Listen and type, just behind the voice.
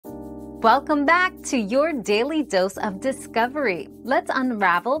Welcome back to your daily dose of discovery. Let's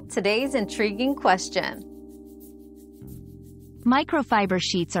unravel today's intriguing question. Microfiber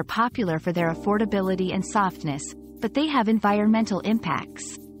sheets are popular for their affordability and softness, but they have environmental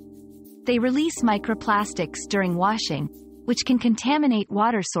impacts. They release microplastics during washing, which can contaminate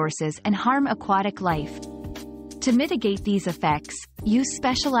water sources and harm aquatic life. To mitigate these effects, use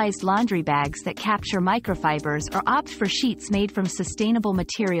specialized laundry bags that capture microfibers or opt for sheets made from sustainable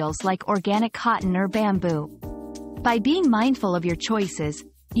materials like organic cotton or bamboo. By being mindful of your choices,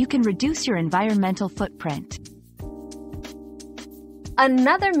 you can reduce your environmental footprint.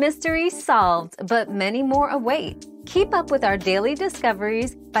 Another mystery solved, but many more await. Keep up with our daily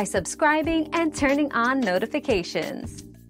discoveries by subscribing and turning on notifications.